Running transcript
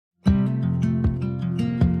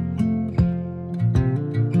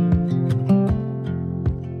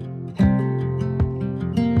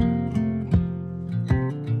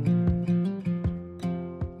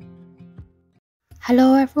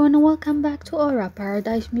Hello everyone and welcome back to Aura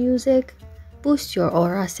Paradise Music, Boost Your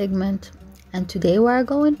Aura segment. And today we are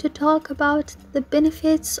going to talk about the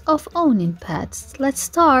benefits of owning pets. Let's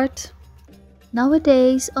start.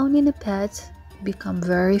 Nowadays, owning a pet become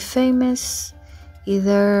very famous,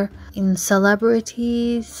 either in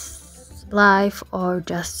celebrities' life or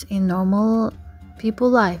just in normal people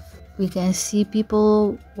life. We can see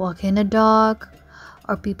people walking a dog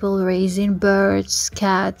or people raising birds,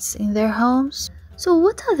 cats in their homes. So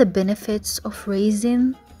what are the benefits of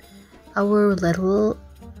raising our little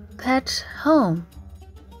pet home?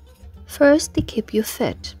 First, they keep you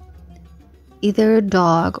fit. Either a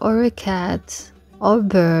dog or a cat or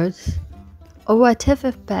bird or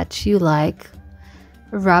whatever pet you like,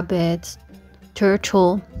 a rabbit,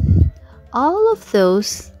 turtle, all of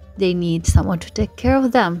those, they need someone to take care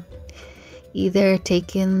of them. Either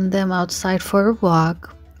taking them outside for a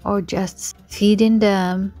walk or just feeding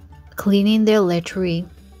them, cleaning their litter.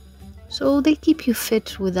 So they keep you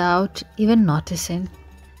fit without even noticing.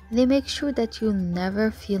 They make sure that you never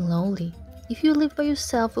feel lonely. If you live by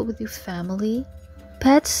yourself or with your family,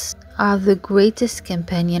 pets are the greatest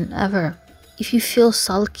companion ever. If you feel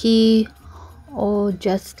sulky or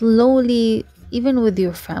just lonely, even with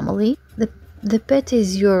your family, the pet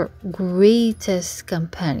is your greatest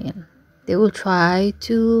companion. They will try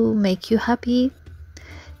to make you happy,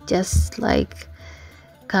 just like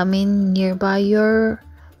coming nearby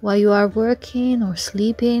while you are working or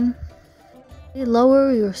sleeping. They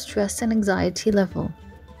lower your stress and anxiety level.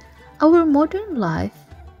 Our modern life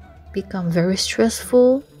become very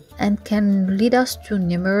stressful and can lead us to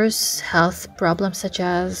numerous health problems such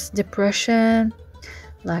as depression,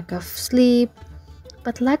 lack of sleep.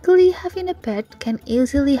 But luckily, having a pet can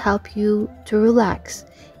easily help you to relax,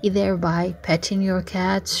 either by petting your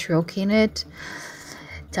cat, stroking it,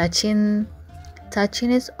 touching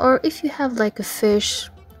it, or if you have like a fish,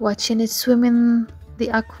 watching it swim in the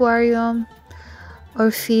aquarium,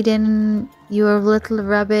 or feeding your little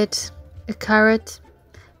rabbit a carrot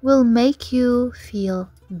will make you feel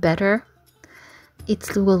better.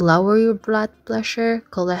 It will lower your blood pressure,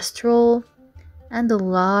 cholesterol, and a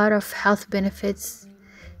lot of health benefits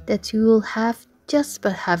that you will have just by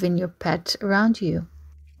having your pet around you.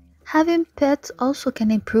 Having pets also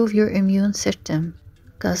can improve your immune system,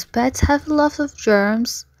 because pets have lots of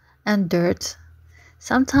germs and dirt.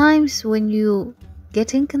 Sometimes when you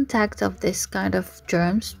get in contact of this kind of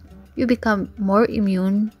germs, you become more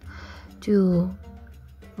immune to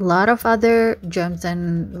a lot of other germs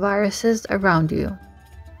and viruses around you.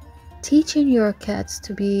 Teaching your cats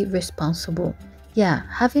to be responsible. Yeah,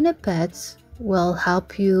 having a pet will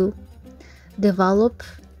help you develop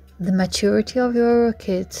the maturity of your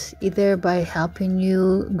kids, either by helping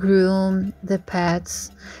you groom the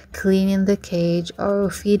pets, cleaning the cage,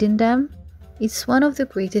 or feeding them. It's one of the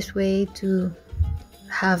greatest ways to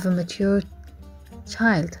have a mature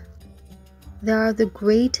child. They are the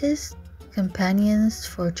greatest companions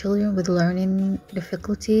for children with learning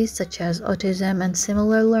difficulties such as autism and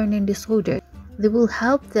similar learning disorders. They will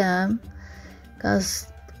help them because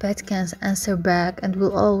the pet can answer back and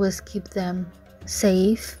will always keep them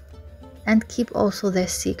safe and keep also their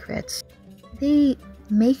secrets. They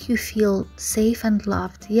make you feel safe and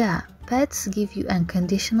loved. Yeah, pets give you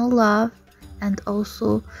unconditional love, and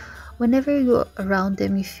also whenever you're around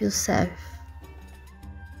them you feel safe.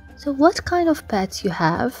 So what kind of pets you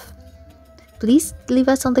have? Please leave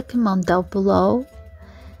us on the comment down below.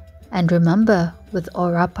 And remember, with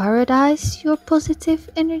Aura Paradise, your positive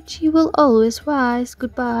energy will always rise.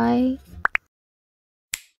 Goodbye.